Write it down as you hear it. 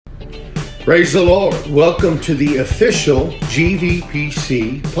Praise the Lord. Welcome to the official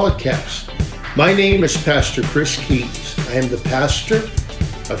GVPC podcast. My name is Pastor Chris Keys. I am the pastor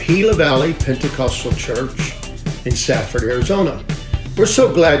of Gila Valley Pentecostal Church in Safford, Arizona. We're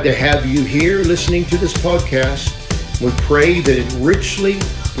so glad to have you here listening to this podcast. We pray that it richly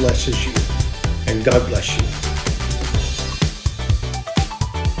blesses you, and God bless you.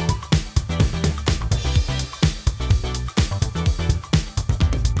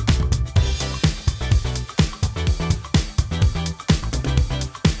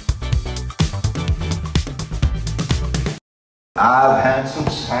 I've had some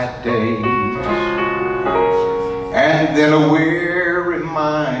sad days, and then a weary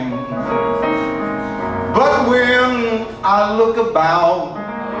mind. But when I look about,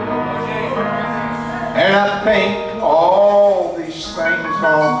 and I think all these things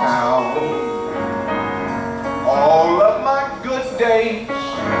gone out, all of my good days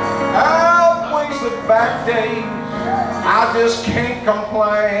outweighs the bad days, I just can't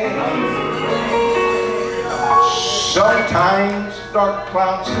complain. Sometimes dark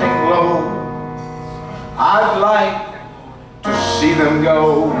clouds hang low. I'd like to see them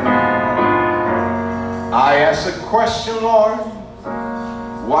go. I ask the question, Lord,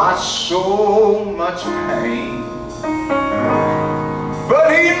 why so much pain?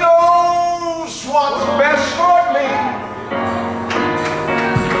 But He knows what's best for me.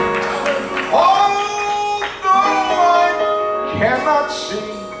 Although I cannot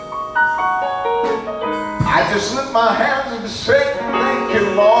see, I just lift my hands and say, thank you,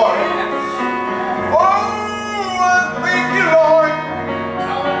 Lord. Oh, I thank you, Lord.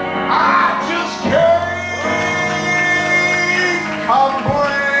 I just can't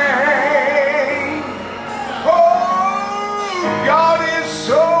complain. Oh, God is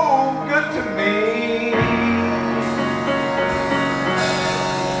so good to me.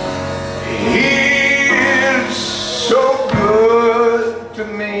 He is so good to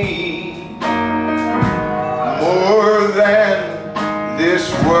me. More than this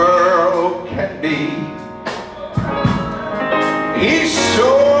world can be. He's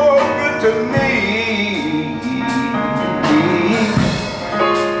so good to me.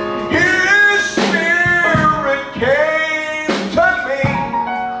 His Spirit came to me,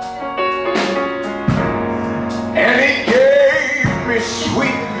 and He gave me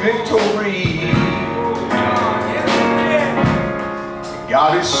sweet victory.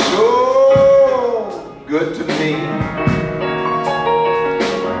 God is so good to me.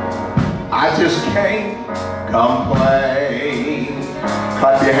 I just can't complain.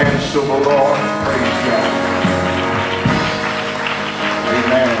 Clap your hands to the Lord. Praise God.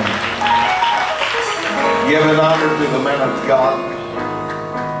 Amen. Give an honor to the man of God.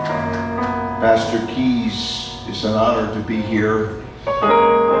 Pastor Keys, it's an honor to be here.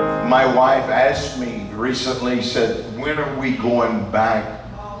 My wife asked me recently, said, when are we going back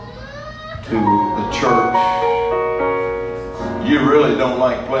to the church? You really don't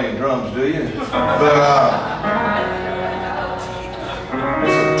like playing drums, do you? But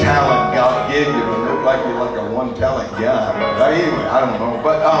it's a talent God gave you. You look like you're like a one-talent guy. But anyway, I don't know.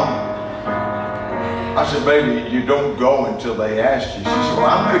 But I said, baby, you don't go until they ask you. She said, well,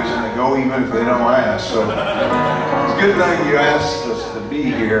 I'm fixing to go even if they don't ask. So it's a good thing you asked us to be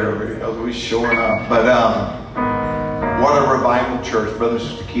here because we're showing up. But what a revival church. Brothers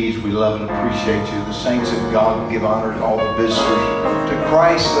and Sister Keys, we love and appreciate you. The saints of God, give honor to all the visitors, to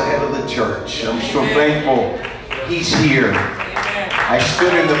Christ, the head of the church. I'm so thankful He's here. I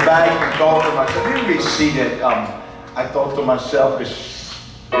stood in the back and thought to myself, you can be seated. I thought to myself, it's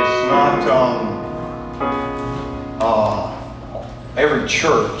not every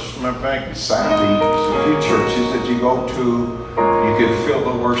church. Matter of fact, besides a few churches that you go to, you can feel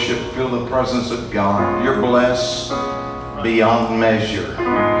the worship, feel the presence of God. You're blessed beyond measure.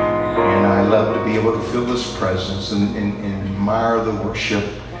 And I love to be able to feel this presence and admire the worship.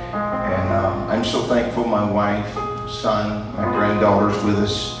 And I'm so thankful my wife, son, my granddaughter's with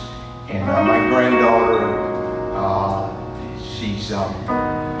us. And my granddaughter, she's,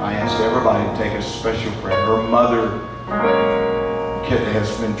 I asked everybody to take a special prayer. Her mother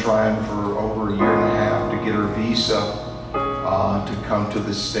has been trying for over a year and a half to get her visa to come to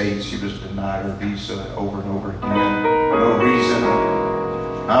the States. She was denied her visa over and over again. No reason.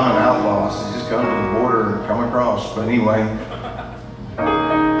 I'm an outlaw, so just come to the border and come across. But anyway,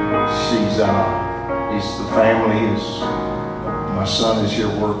 the family is, my son is here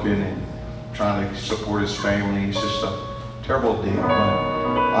working and trying to support his family. It's just a terrible deal.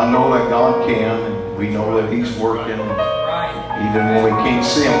 But I know that God can, and we know that He's working. Even when we can't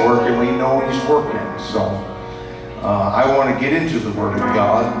see Him working, we know He's working. So I want to get into the Word of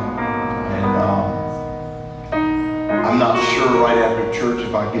God. not sure right after church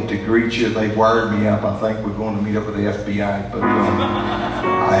if I get to greet you. They wired me up. I think we're going to meet up with the FBI, but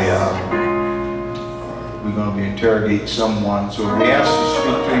we're going to be interrogating someone. So if they ask you to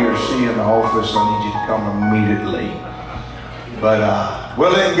speak to your C in the office, I need you to come immediately. But,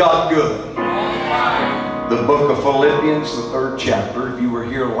 well, ain't God good? The book of Philippians, the 3rd chapter. If you were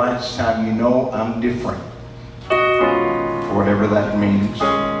here last time, you know I'm different, for whatever that means.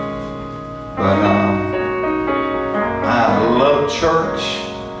 But I love church.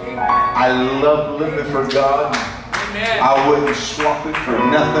 I love living for God. I wouldn't swap it for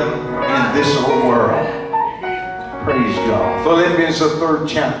nothing in this old world. Praise God. Philippians, the 3rd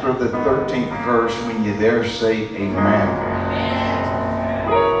chapter, the 13th verse. When you there, say amen.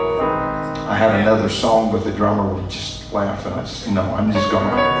 I had another song, but the drummer would just laugh, and I said, no, I'm just going to.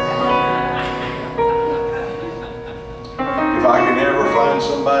 If I can ever find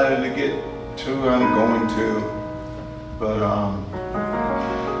somebody to get to, I'm going to. But,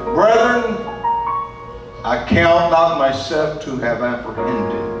 brethren, I count not myself to have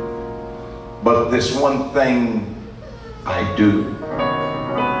apprehended, but this one thing I do,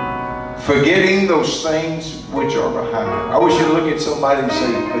 forgetting those things which are behind. I wish you'd look at somebody and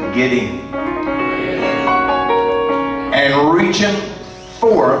say, forgetting. And reaching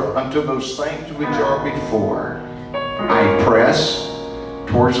forth unto those things which are before. I press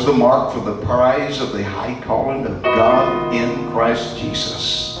towards the mark for the prize of the high calling of God in Christ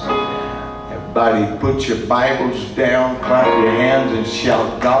Jesus. Everybody put your Bibles down, clap your hands, and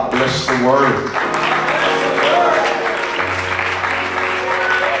shout, God bless the Word.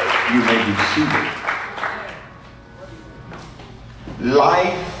 You may be seated.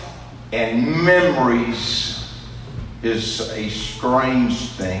 Life and memories is a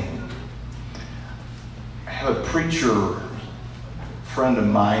strange thing. I had a preacher friend of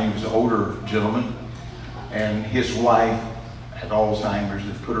mine, he was an older gentleman, and his wife had Alzheimer's.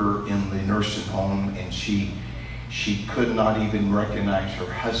 They put her in the nursing home, and she could not even recognize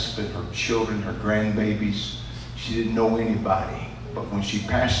her husband, her children, her grandbabies. She didn't know anybody. But when she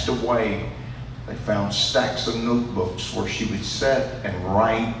passed away, they found stacks of notebooks where she would sit and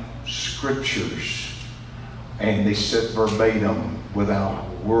write scriptures. And they said verbatim, without a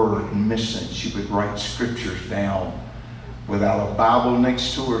word missing. She would write scriptures down. Without a Bible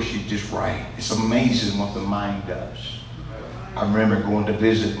next to her, she'd just write. It's amazing what the mind does. I remember going to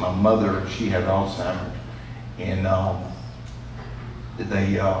visit my mother. She had Alzheimer's. And I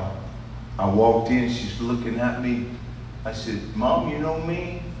walked in, she's looking at me. I said, Mom, you know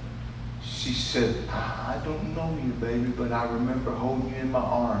me? She said, I don't know you, baby, but I remember holding you in my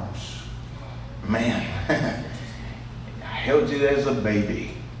arms. Man, I held you as a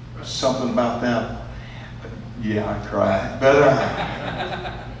baby. Something about that. Yeah, I cried.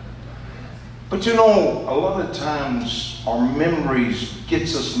 But you know, a lot of times our memories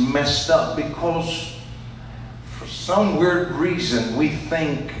gets us messed up because for some weird reason we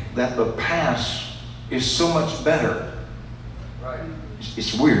think that the past is so much better. Right.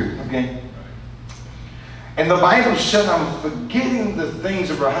 It's weird, okay? And the Bible said, I'm forgetting the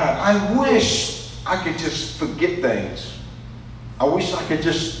things of behind. I wish I could just forget things. I wish I could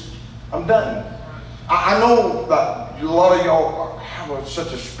just, I'm done. I know that a lot of y'all have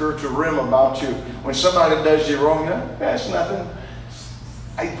such a spiritual realm about you. When somebody does you wrong, that's nothing.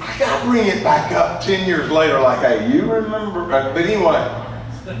 I got to bring it back up 10 years later like, hey, you remember? But anyway.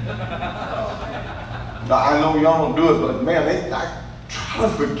 I know y'all don't do it, but man, I try to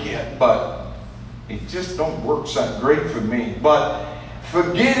forget, but it just don't work so great for me. But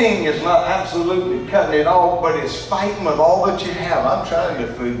forgetting is not absolutely cutting it off, but it's fighting with all that you have. I'm trying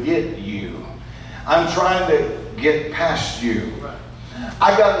to forget you. I'm trying to get past you.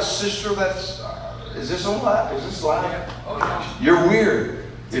 I got a sister that's, is this on live? Is this live? You're weird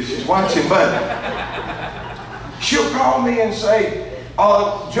if she's watching, but she'll call me and say,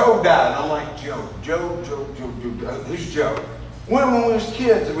 Joe died. I'm like, Joe. Who's Joe? When we was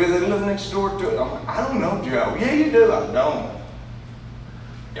kids, we lived next door to it. I'm like, I don't know Joe. Yeah, you do. I don't.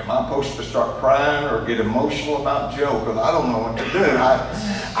 Am I supposed to start crying or get emotional about Joe? Because I don't know what to do.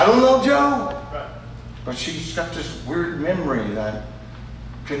 I don't know Joe. But she's got this weird memory that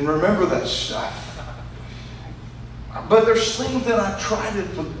can remember that stuff. But there's things that I try to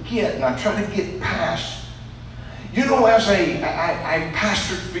forget and I try to get past. You know, as I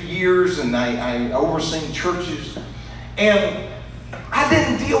pastored for years and I overseen churches, and I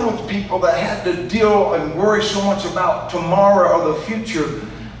didn't deal with people that had to deal and worry so much about tomorrow or the future.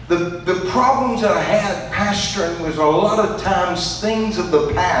 The problems that I had pastoring was a lot of times things of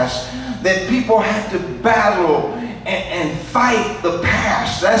the past that people had to battle and fight the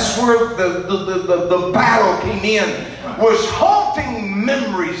past. That's where the battle came in, was haunting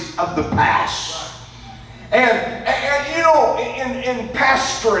memories of the past. And you know, in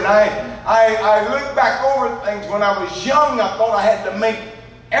pastoring, I look back over things. When I was young, I thought I had to make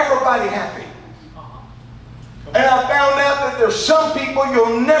everybody happy. And I found out that there's some people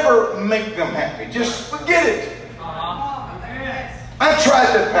you'll never make them happy. Just forget it. I tried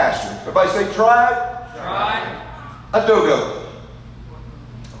that, pastor. Everybody say tried? Tried. A dodo.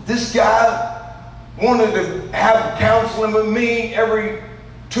 This guy wanted to have counseling with me every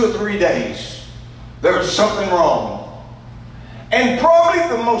 2 or 3 days. There was something wrong. And probably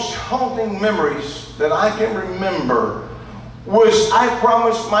the most haunting memories that I can remember was I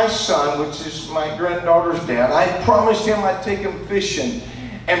promised my son, which is my granddaughter's dad, I promised him I'd take him fishing.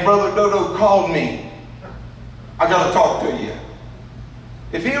 And Brother Dodo called me. I got to talk to you.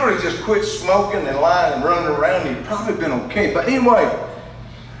 If he would have just quit smoking and lying and running around, he'd probably been okay. But anyway,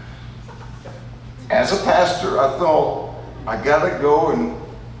 as a pastor, I thought, I got to go and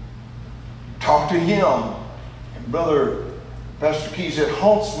talk to him. And Brother Pastor Keys, it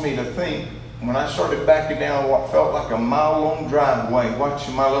haunts me to think, when I started backing down what felt like a mile-long driveway,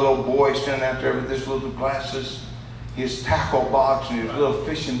 watching my little boy standing out there with his little glasses, his tackle box, and his little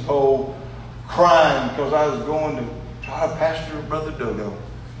fishing pole, crying because I was going to try to pastor Brother Dodo.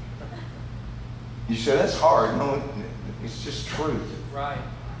 You say, that's hard. No, it's just truth. Right.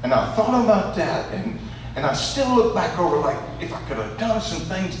 And I thought about that, and I still look back over like, if I could have done some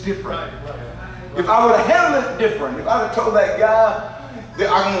things different. Right. If I would have handled it different, if I'd have told that guy, that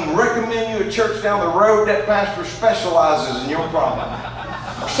I'm going to recommend you a church down the road, that pastor specializes in your problem,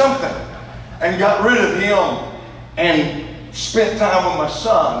 or something, and got rid of him and spent time with my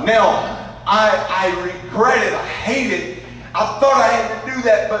son. Now, I regret it. I hate it. I thought I had to do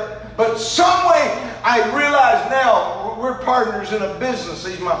that, but some way I realize now we're partners in a business.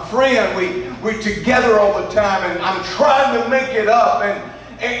 He's my friend. We're together all the time, and I'm trying to make it up,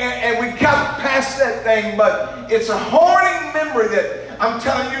 and we got past that thing, but it's a haunting memory that I'm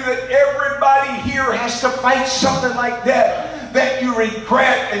telling you that everybody here has to fight something like that you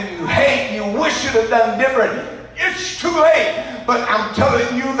regret and you hate and you wish you'd have done different. It's too late. But I'm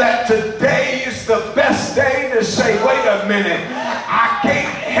telling you that today is the best day to say, wait a minute, I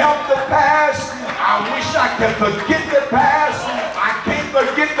can't help the past. I wish I could forget the past. I can't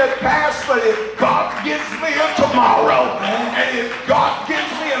forget the past, but if God gives me a tomorrow, and if God gives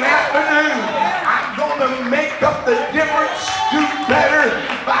me an afternoon, I'm going to make up the difference, do better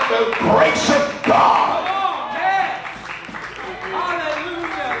by the grace of God.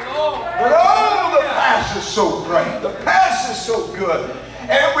 But oh, the past is so great. The past is so good.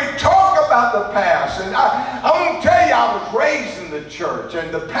 And we talk about the past. And I'm going to tell you, I was raised in the church.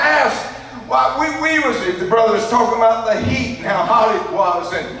 And the past, well, the brother was talking about the heat and how hot it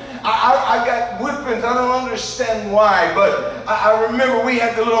was. And I got whippings. I don't understand why. But I remember we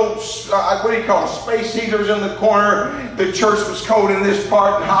had the little, what do you call them, space heaters in the corner. The church was cold in this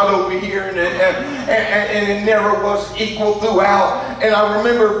part and hot over here. And it never was equal throughout. And I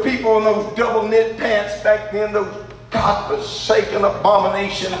remember people in those double knit pants back then, those God-forsaken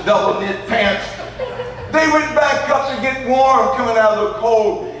abomination double knit pants. They went back up to get warm coming out of the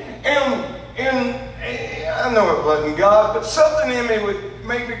cold. And I know it wasn't God, but something in me would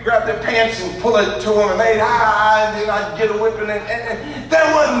make me grab their pants and pull it to them, and they'd and then I'd get a whipping, and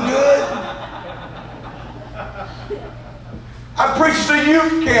that wasn't good. I preached a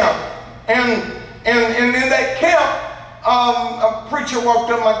youth camp, and in that camp, a preacher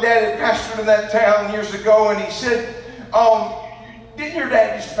walked up. My dad had pastored in that town years ago, and he said, didn't your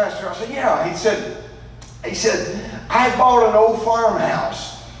dad used to pastor? I said, yeah. He said, I bought an old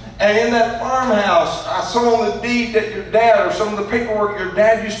farmhouse. And in that farmhouse, I saw on the deed that your dad, or some of the paperwork, your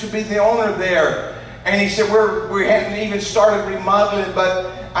dad used to be the owner there. And he said, we hadn't even started remodeling, but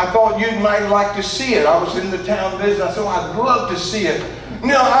I thought you might like to see it. I was in the town business. I said, well, I'd love to see it.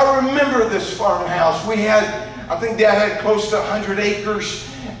 Now, I remember this farmhouse. We had, I think Dad had close to 100 acres.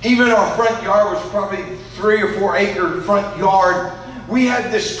 Even our front yard was probably 3 or 4 acre front yard. We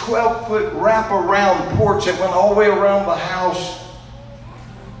had this 12-foot wrap-around porch that went all the way around the house.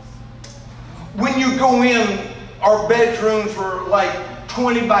 When you go in, our bedrooms were like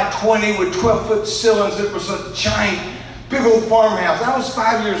 20 by 20 with 12-foot ceilings. It was a giant, big old farmhouse. I was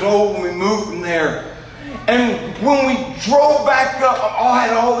 5 years old when we moved from there. And when we drove back up, I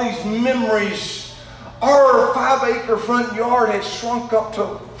had all these memories. Our 5-acre front yard had shrunk up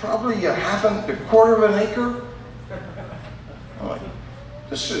to probably a quarter of an acre. I'm like,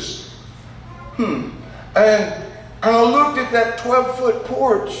 this is, And I looked at that 12-foot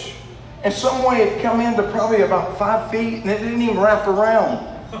porch, And some way it come into probably about 5 feet, and it didn't even wrap around.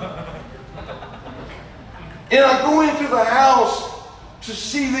 And I go into the house to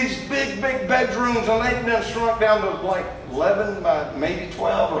see these big, big bedrooms, and they've been shrunk down to like 11 by maybe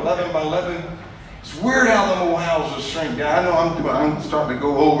 12 or 11 by 11. It's weird how them old houses shrink down. I know I'm starting to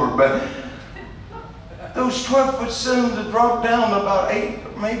go over, but those 12-foot ceilings had dropped down to about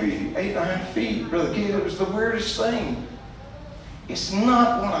 8, maybe 8.5 feet. Brother Keith, it was the weirdest thing. It's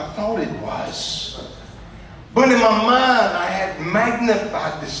not what I thought it was. But in my mind, I had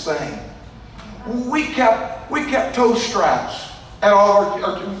magnified this thing. We kept toe straps at all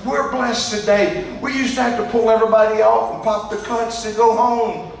we're blessed today. We used to have to pull everybody off and pop the clutch to go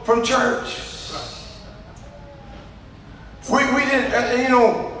home from church. We didn't,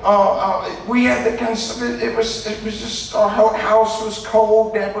 we had that kind of stuff. It was just, our house was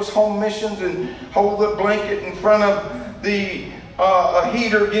cold. Dad was home missions and hold the blanket in front of the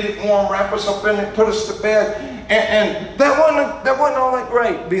heater, get it warm, wrap us up in it, put us to bed. And that wasn't all that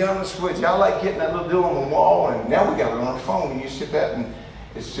great, to be honest with you. I like getting that little deal on the wall, and now we got it on our phone. You sit that, and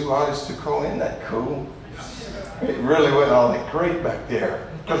it's too hot, it's too cold. Isn't that cool? It really wasn't all that great back there.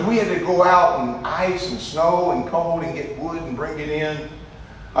 Because we had to go out and ice and snow and cold and get wood and bring it in.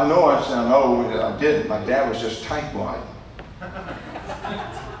 I know I sound old, I didn't. My dad was just tightwad.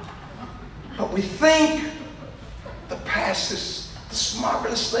 But we think the past is this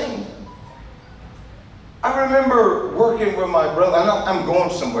marvelous thing. I remember working with my brother. I'm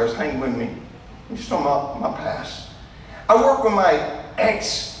going somewhere, so hang with me. I'm just talking about my past. I worked with my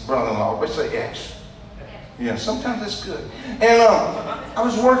ex-brother-in-law. Let's say ex. Yeah, sometimes that's good. And I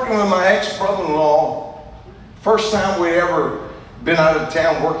was working with my ex-brother-in-law. First time we'd ever been out of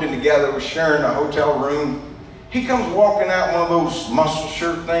town working together. We're sharing a hotel room. He comes walking out one of those muscle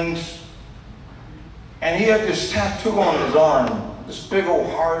shirt things. And he had this tattoo on his arm, this big old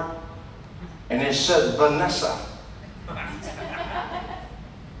heart. And it said Vanessa.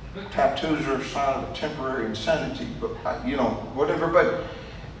 Tattoos are a sign of temporary insanity, but whatever. But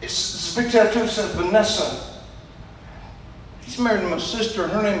this big tattoo says Vanessa. He's married to my sister,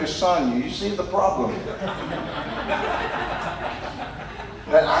 and her name is Sonia. You see the problem?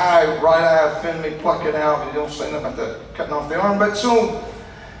 That right eye offend me, pluck it out. You don't say nothing about that cutting off the arm. But so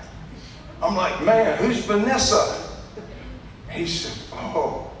I'm like, man, who's Vanessa? He said,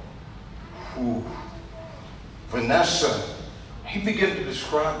 Vanessa. He began to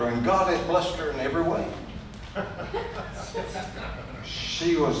describe her, and God had blessed her in every way.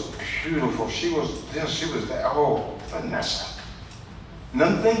 She was beautiful. She was this, she was that. Oh, Vanessa. And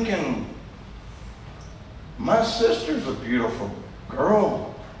I'm thinking, my sister's a beautiful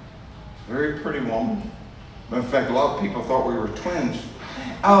girl. Very pretty woman. In fact, a lot of people thought we were twins.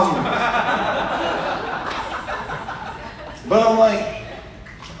 But I'm like,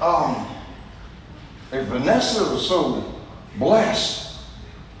 if Vanessa was so blessed,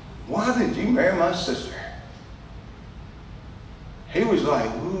 why did you marry my sister? He was like,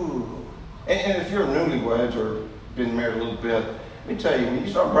 ooh. And if you're newlyweds or been married a little bit, let me tell you, when you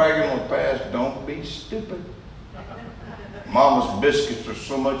start bragging on the past, don't be stupid. Mama's biscuits are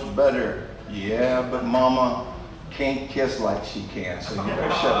so much better. Yeah, but Mama can't kiss like she can, so you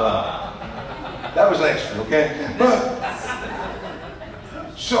better shut up. That was extra, okay? But,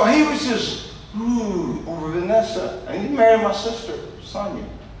 so he was just, over Vanessa. And he married my sister, Sonia.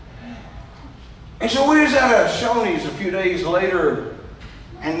 And so we was at a Shoney's a few days later,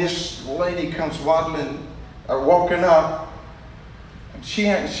 and this lady comes walking up, and she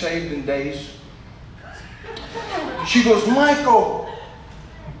hadn't shaved in days. She goes, Michael.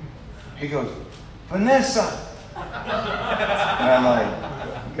 He goes, Vanessa. And I'm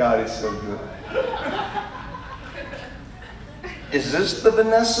like, God is so good. Is this the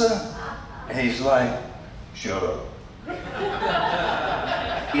Vanessa? And he's like, shut up.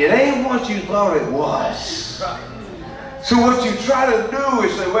 It ain't what you thought it was. So what you try to do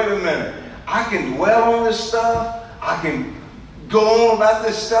is say, wait a minute, I can dwell on this stuff, I can go on about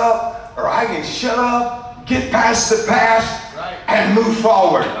this stuff, or I can shut up, get past the past, and move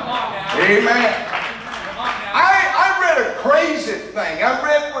forward. Amen. I read a crazy thing. I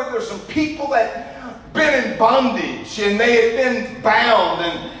read where there's some people that been in bondage, and they had been bound,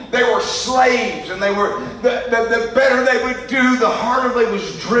 and they were slaves, and they were the better they would do, the harder they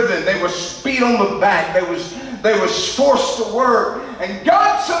was driven. They was beat on the back. They was forced to work. And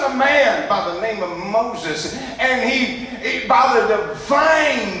God sent a man by the name of Moses, and he by the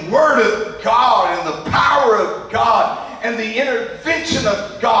divine word of God and the power of God and the intervention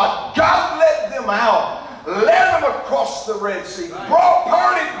of God, God led them out, led them across the Red Sea, brought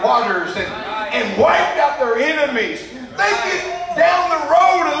parted waters, and wiped out their enemies. They get down the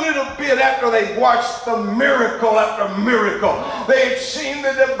road a little little bit after they watched the miracle after miracle. They had seen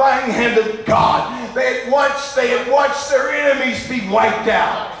the divine hand of God. They had watched their enemies be wiped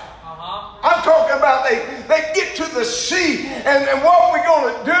out. I'm talking about they get to the sea, and what we're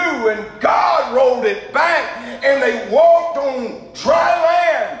going to do, and God rolled it back, and they walked on dry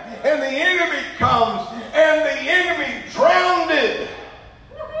land, and the enemy comes, and the enemy drowned it.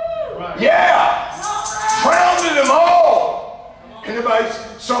 Yeah, drowned them all.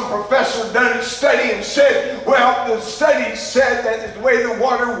 Some professor done a study and said, well, the study said that the way the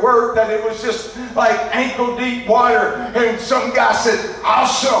water worked, that it was just like ankle deep water. And some guy said,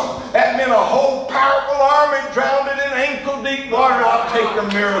 awesome. That meant a whole powerful army drowned it in ankle deep water. I'll take the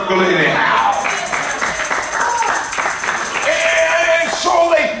miracle anyhow. And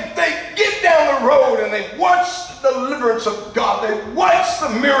so they get down the road and they watch the deliverance of God. They watch the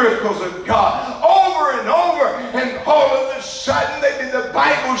miracles of God over and over, and all of a sudden the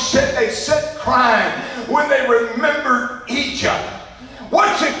Bible said they sat crying when they remembered Egypt.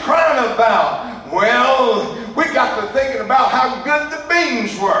 What's it crying about? Well, we got to thinking about how good the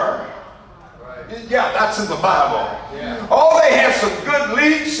beans were. Yeah, that's in the Bible. Oh, they had some good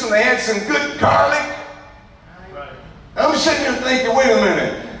leeks and they had some good garlic. I'm sitting here thinking, wait a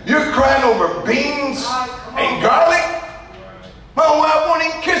minute, you're crying over beans and garlic? My wife won't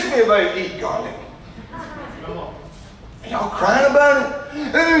even kiss me if I eat garlic. Y'all crying about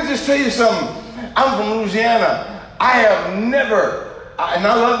it? Let me just tell you something. I'm from Louisiana. I have never, and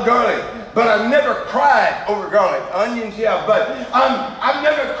I love garlic, but I've never cried over garlic. Onions, yeah, but I've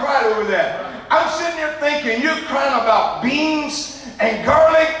never cried over that. I'm sitting here thinking, you're crying about beans and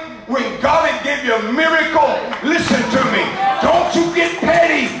garlic when God had gave you a miracle. Listen to me. Don't you get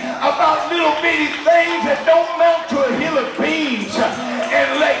petty about little bitty things that don't amount to a hill of beans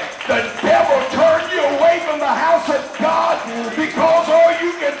and let the devil turn you away from the house of God because all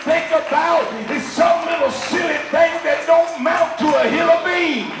you can think about is some little silly thing that don't amount to a hill of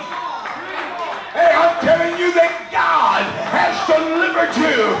beans. Hey, I'm telling you that God has delivered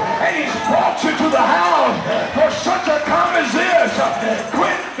you and He's brought you to the house for such a time as this.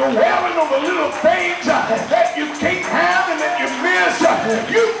 Quit dwelling on the little things that you can't have and that you miss.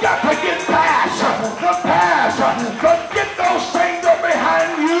 You've got to get past the past. But get those things up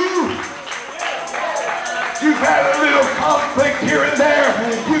behind you. You've had a little conflict here and there.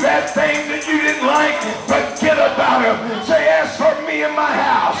 You've had things that you didn't like. Forget about them. Say, as for me and my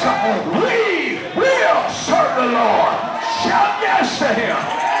house, we will serve the Lord. Shout yes to Him.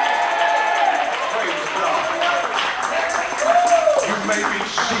 Praise God. You may be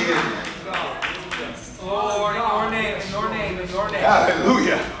seated. Lord, your name.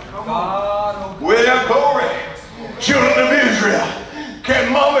 Hallelujah. Well, glory. Children of Israel,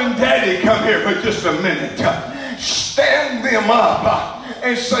 can Mom and Daddy come here for just a minute? Stand them up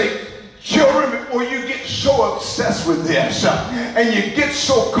and say, children, before you get so obsessed with this and you get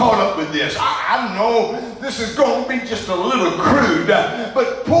so caught up with this, I know this is going to be just a little crude,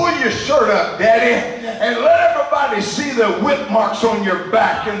 but pull your shirt up, Daddy, and let everybody see the whip marks on your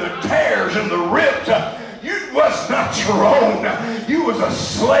back and the tears and the rips. You was not your own. You was a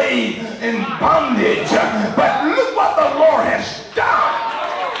slave in bondage. But look what the Lord has done.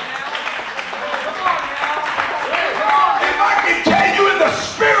 If I can tell you in the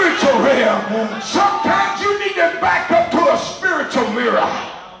spiritual realm, sometimes you need to back up to a spiritual mirror.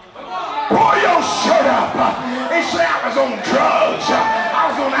 Pull your shirt up and say, I was on drugs.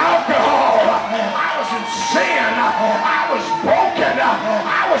 I was on alcohol. I was in sin. I was broken.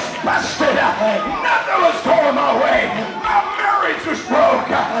 I was busted. Nothing was going my way. My marriage was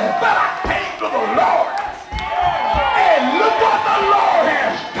broke. But I came to the Lord. And look what the Lord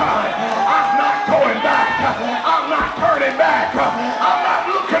has done. I'm not going back. I'm not turning back. I'm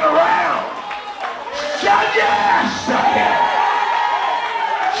not looking around. Shout yes to Him.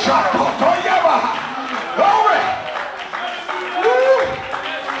 Glory.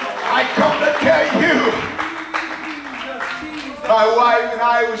 I come to tell you, my wife and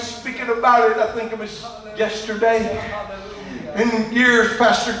I was speaking about it, I think it was yesterday. In years,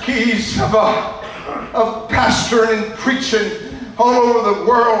 Pastor Keys of pastoring and preaching all over the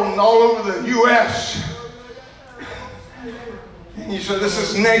world and all over the U.S. And you said, this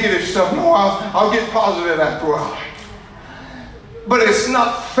is negative stuff. No, I'll get positive after a while. But it's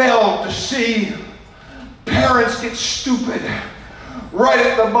not failed to see parents get stupid right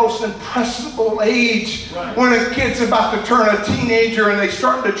at the most impressionable age. When a kid's about to turn a teenager and they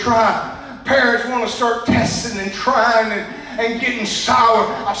start to try, parents want to start testing and trying and getting sour.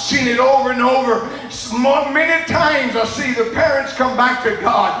 I've seen it over and over. Many times I see the parents come back to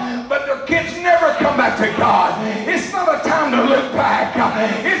God, but their kids never come back to God. It's not a time to look back.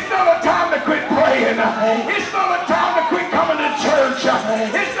 It's not a time to quit praying. It's not a time to quit coming to church.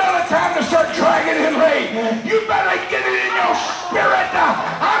 It's not a time to start dragging in late. You better get it in your spirit.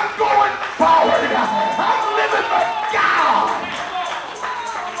 I'm going forward. I'm living for God.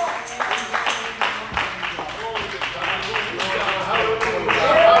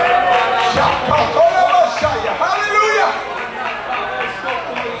 Hallelujah.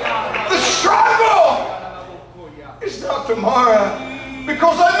 The struggle is not tomorrow,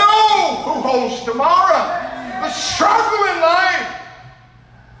 because I know who holds tomorrow. The struggle in life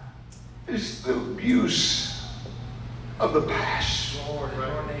is the abuse of the past.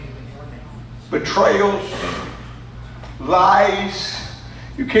 Betrayals, lies.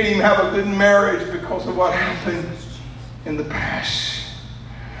 You can't even have a good marriage because of what happened in the past.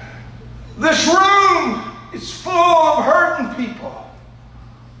 This room is full of hurting people.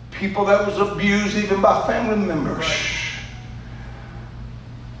 People that was abused even by family members.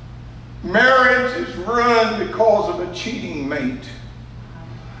 Marriage is ruined because of a cheating mate.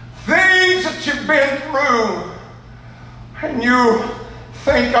 Things that you've been through, and you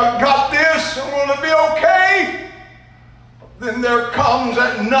think, I've got this, I'm going to be okay. Then there comes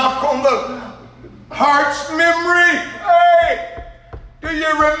that knock on the heart's memory. Hey, do you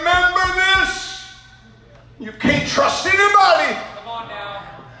remember this? You can't trust anybody. Come on now.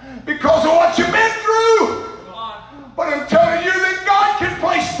 Because of what you've been through. Come on. But I'm telling you that God can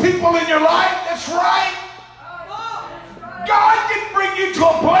place people in your life. That's right. God can bring you to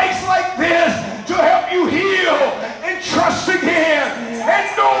a place like this to help you heal and trust again and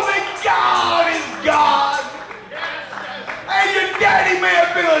know that God is God. And your daddy may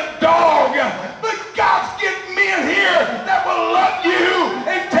have been a dog, but God's given men here that will love you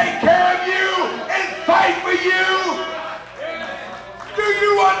and take care of you and fight for you. Do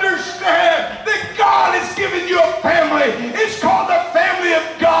you understand that God has given you a family? It's called the family of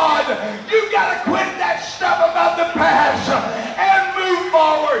God. You got to quit that stuff about the past and move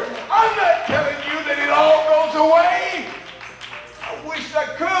forward. I'm not telling you that it all goes away. I wish I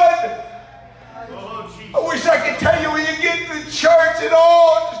could. I wish I could tell you when you get to church it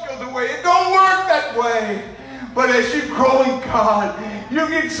all just goes away. It don't work that way. But as you grow in God, you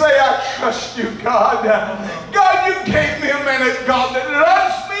can say, I trust you, God. God, you gave me a man of God that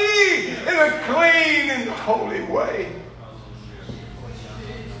loves me in a clean and holy way.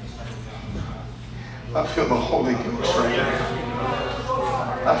 I feel the Holy Ghost right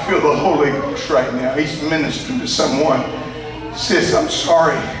now. I feel the Holy Ghost right now. He's ministering to someone. He says, I'm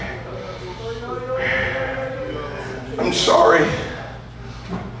sorry. I'm sorry.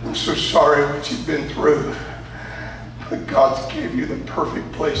 I'm so sorry what you've been through. But God's gave you the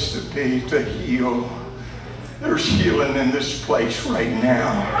perfect place to be, to heal. There's healing in this place right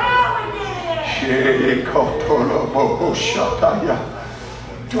now.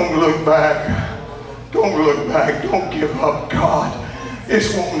 Don't look back. Don't look back. Don't give up. God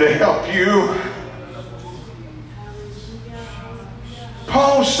is wanting to help you.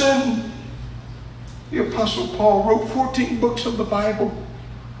 Paul said, the Apostle Paul wrote 14 books of the Bible.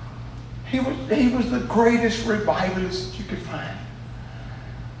 He was the greatest revivalist that you could find.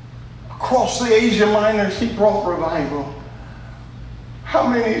 Across the Asia Minors, he brought revival. How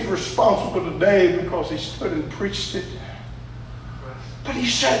many is responsible today because he stood and preached it? But he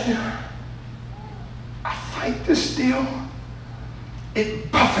said, I fight this deal. It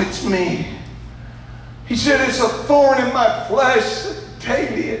buffets me. He said, it's a thorn in my flesh.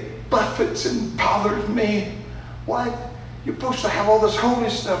 Daily it buffets and bothers me. What? You're supposed to have all this holy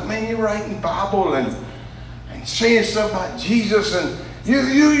stuff, man. You're writing Bible and saying stuff about Jesus, and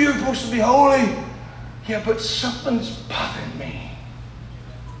you're supposed to be holy. Yeah, but something's bothering me.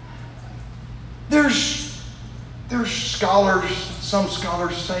 There's scholars, some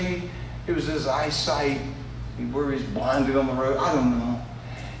scholars say it was his eyesight, where he's blinded on the road. I don't know.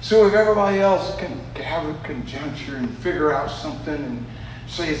 So if everybody else can have a conjuncture and figure out something and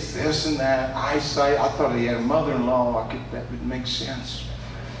say it's this and that, eyesight, I thought he had a mother-in-law, that would make sense.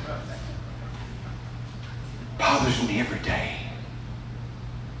 It bothers me every day.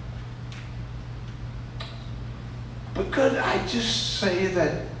 But could I just say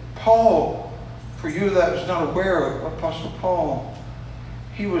that Paul, for you that was not aware of Apostle Paul,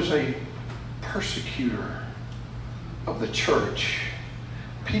 he was a persecutor of the church.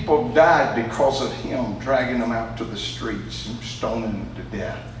 People died because of him, dragging them out to the streets and stoning them to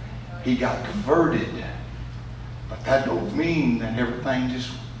death. He got converted, but that don't mean that everything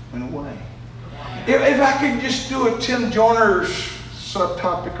just went away. If I could just do a Tim Joyner's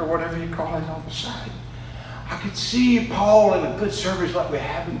subtopic or whatever you call it on the side, I could see Paul in a good service like we're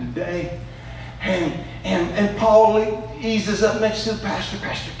having today. And Paul eases up next to the pastor,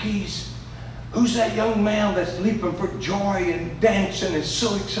 Pastor Keys. Who's that young man that's leaping for joy and dancing and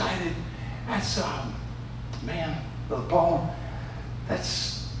so excited? That's, man, Brother Paul,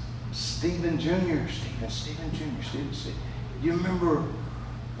 that's Stephen Jr. Stephen Jr. You remember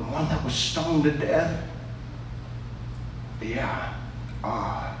the one that was stoned to death? Yeah.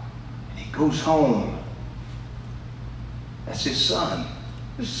 And he goes home. That's his son.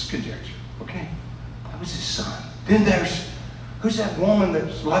 This is conjecture, okay? That was his son. Then there's, who's that woman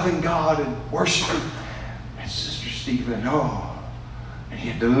that's loving God and worshiping? That's Sister Stephen. Oh, and he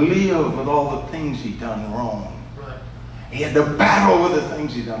had to live with all the things he'd done wrong. Right. He had to battle with the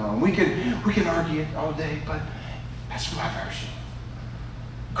things he'd done wrong. We can argue it all day, but that's my version.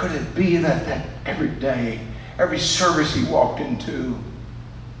 Could it be that every day, every service he walked into,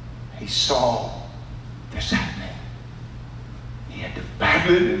 he saw this happening? He had to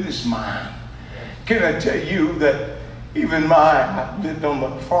battle it in his mind. Can I tell you that even I've lived on the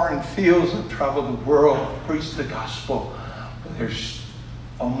foreign fields, I've traveled the world, preached the gospel, but there's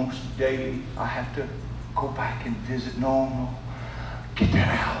almost daily I have to go back and visit. No, get that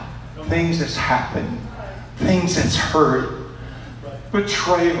out. Things that's happened, things that's hurt,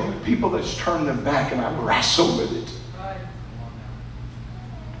 betrayal, people that's turned their back, and I wrestle with it.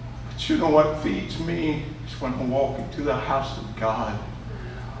 But you know what feeds me? Is when I walk into the house of God.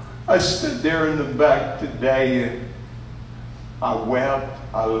 I stood there in the back today and I wept,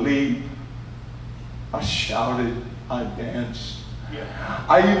 I leaped, I shouted, I danced. Yeah.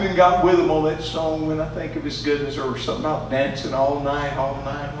 I even got with him on that song, When I Think of His Goodness, or something about dancing all night.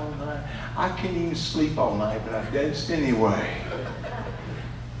 I can't even sleep all night, but I danced anyway.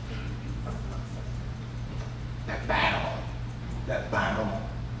 That battle.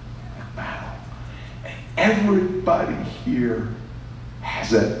 And everybody here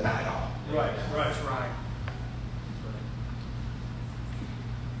has that battle. Right.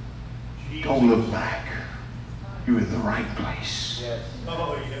 Don't look back. You're in the right place. Yes.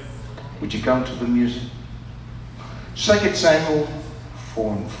 Would you come to the music? 2 Samuel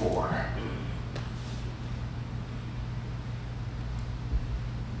 4:4.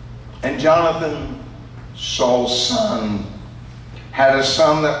 And Jonathan, Saul's son, had a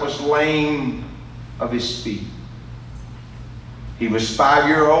son that was lame of his feet. He was 5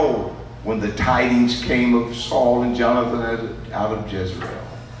 years old when the tidings came of Saul and Jonathan out of Jezreel.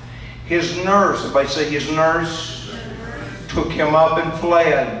 His nurse, everybody say his nurse, took him up and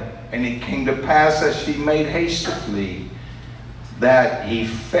fled. And it came to pass as she made haste to flee, that he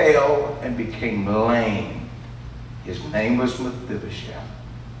fell and became lame. His name was Mephibosheth.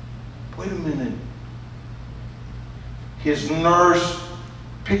 Wait a minute. His nurse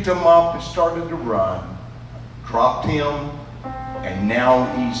picked him up and started to run, dropped him, and now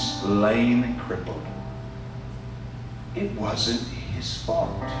he's lame and crippled. It wasn't his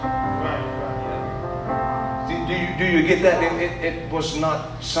fault. Do you get that? It was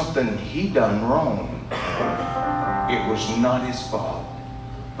not something he done wrong. It was not his fault.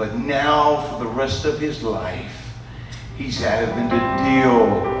 But now, for the rest of his life, he's having to deal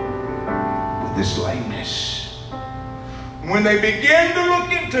with this lameness. When they began to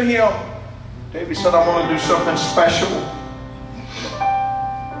look into him, David said, I want to do something special.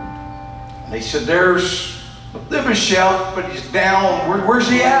 And they said, there's Mephibosheth, but he's down. Where's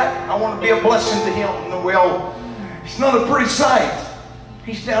he at? I want to be a blessing to him. And well, it's not a pretty sight.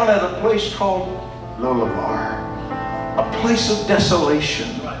 He's down at a place called Lodabar, a place of desolation,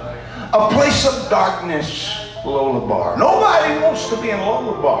 a place of darkness. Lodabar. Nobody wants to be in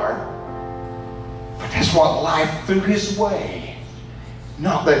Lodabar, but that's what life threw his way.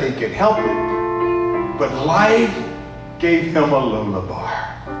 Not that he could help it, but life gave him a Lodabar.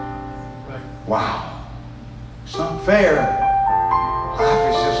 Wow. It's not fair.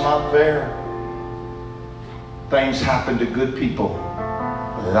 Life is just not fair. Things happen to good people.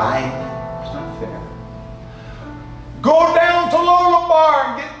 Life is not fair. Go down to Lodabar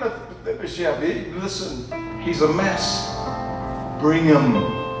and get Mephibosheth. Listen, he's a mess. Bring him.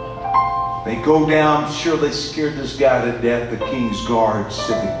 They go down. Sure, they scared this guy to death. The king's guard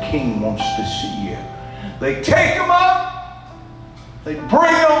said, the king wants to see you. They take him up. They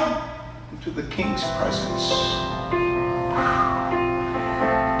bring him to the king's presence.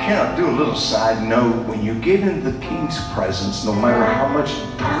 Can I do a little side note? When you get in the king's presence, no matter how much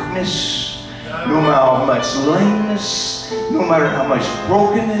darkness, no matter how much lameness, no matter how much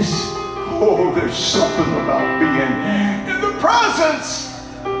brokenness, oh, there's something about being in the presence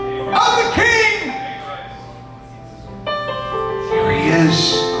of the king.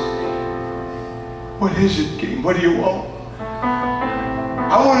 says, what is it, King? What do you want?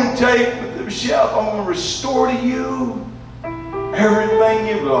 I want to take Mephibosheth. I want to restore to you everything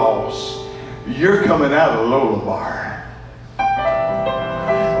you've lost. You're coming out of Lodabar.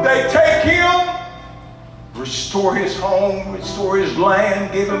 They take him, restore his home, restore his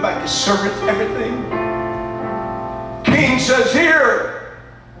land, give him back his servants, everything. King says, here,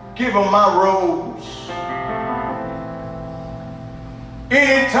 give him my robes.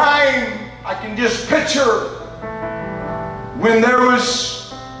 Anytime I can just picture when there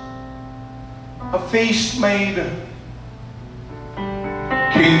was a feast made,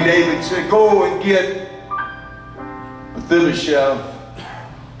 King David said, go and get Mephibosheth,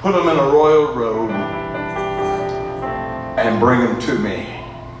 put him in a royal robe, and bring him to me.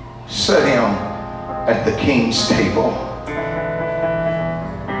 Set him at the king's table.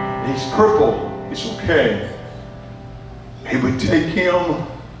 He's crippled. It's okay. He would take him,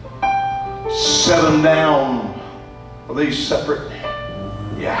 set him down. Are these separate?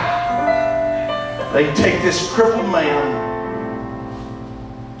 Yeah. They take this crippled man.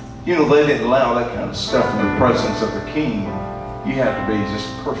 You know, they didn't allow that kind of stuff in the presence of the king. You had to be just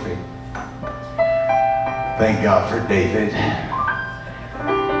perfect. Thank God for David.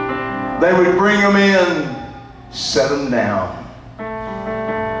 They would bring him in, set him down.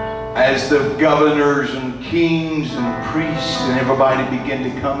 As the governors and kings and priests and everybody began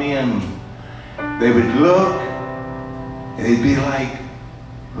to come in, they would look and they'd be like,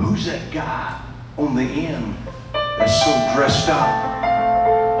 who's that guy on the end that's so dressed up?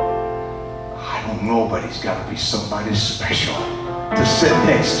 I don't know, but he's got to be somebody special to sit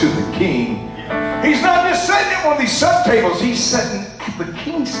next to the king. He's not just sitting at one of these sub tables, he's sitting at the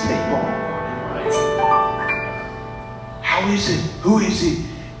king's table. How is it? Who is he?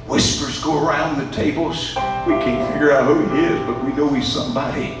 Whispers go around the tables. We can't figure out who he is, but we know he's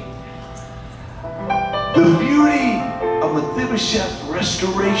somebody. The beauty of Mephibosheth's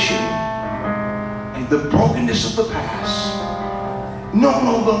restoration and the brokenness of the past. No.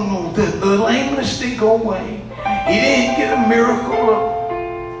 The lameness didn't go away. He didn't get a miracle.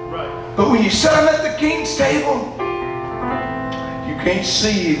 But when you sit him at the king's table, you can't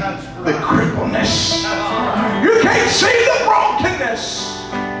see the crippleness. You can't see the brokenness.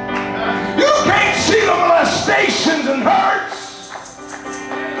 You can't see the molestations and hurts.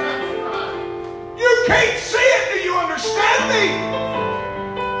 You can't see it. Do you understand me?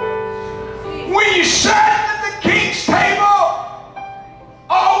 When you sit at the king's table,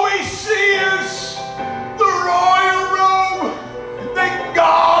 all we see is the royal robe that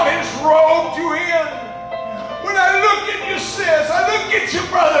God has robed you in. When I look at you, sis, I look at you,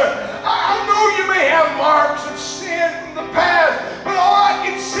 brother, I know you may have marks of sin from the past, but all I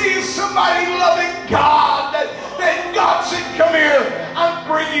can see is somebody loving God, that God said, come here, I'm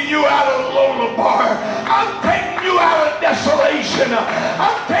bringing you out of Lodabar. I'm taking you out of desolation.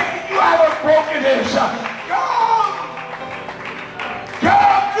 I'm taking you out of brokenness.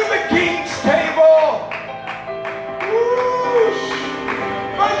 Come to the king's table. Whoosh.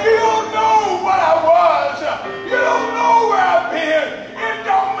 But you don't know what I was. You don't know where I've been. It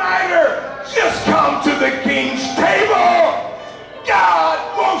don't matter. Just come to the king's table. God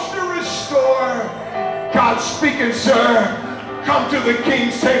wants to restore. God's speaking, sir. Come to the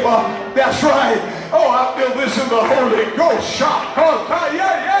king's table. That's right. Oh, I feel this in the Holy Ghost.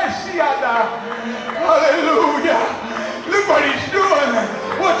 Hallelujah. Look what he's doing.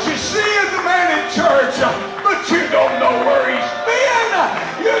 What you see is a man in church, but you don't know where he's been.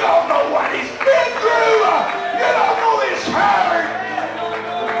 You don't know what he's been through. You don't know his hurt.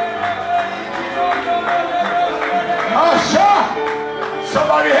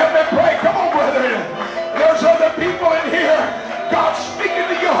 Somebody help me pray. Come on, brethren. There's other people in here. God's speaking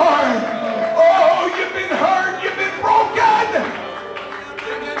to your heart. Oh, you've been hurt. You've been broken.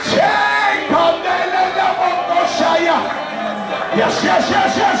 Yes.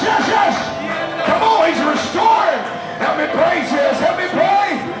 Come on, he's restored. Help me pray, sis. Help me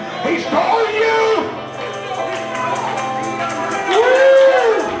pray. He's calling you.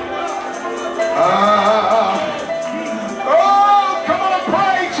 Come on,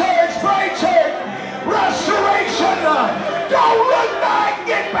 pray, church. Restoration. Don't look back.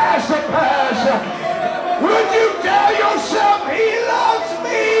 Get past the past. Would you tell yourself, he loves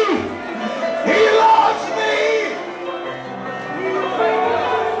me? He loves me.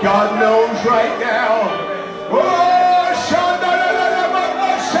 God knows right now. Oh,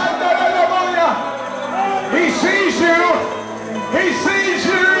 he sees you. He sees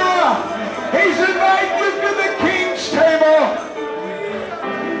you. He's inviting you to the king's table.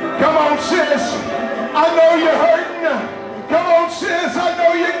 Come on, sis. I know you're hurting. Come on, sis. Yes, I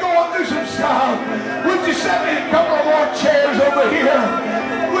know you're going through some stuff. Would you set me a couple of more chairs over here?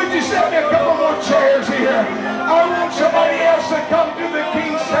 Would you set me a couple more chairs here? I want somebody else to come to the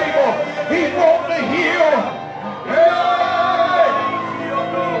King's table. He's wanting to heal. Hey!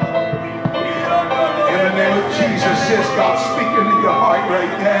 In the name of Jesus, says God speaking to your heart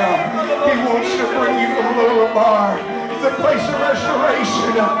right now. He wants to bring you from Lodabar, the place of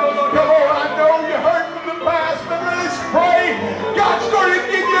restoration. Come on, I know you heard from the past, but let's pray. God's going to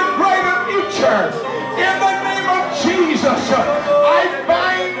give you a greater future. In the name of Jesus, I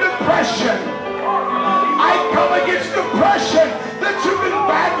bind depression. I come against depression that you've been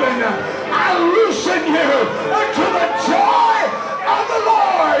battling. I loosen you unto the joy of the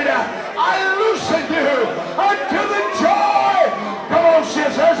Lord. I loosen you unto the joy. Come on,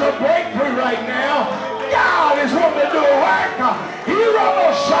 sis, there's a breakthrough right now. God is wanting to do a work.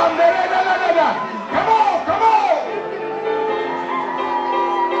 Come on, come on.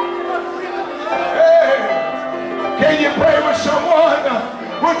 Hey, can you pray with someone?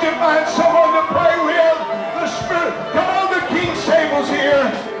 Would you find someone to pray with? The Spirit. Come on, the King's table's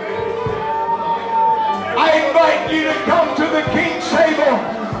here. I invite you to come to the King's table.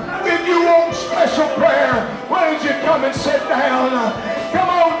 If you want special prayer, why don't you come and sit down? Come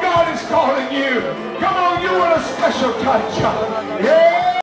on, God is calling you. Come on, you want a special touch.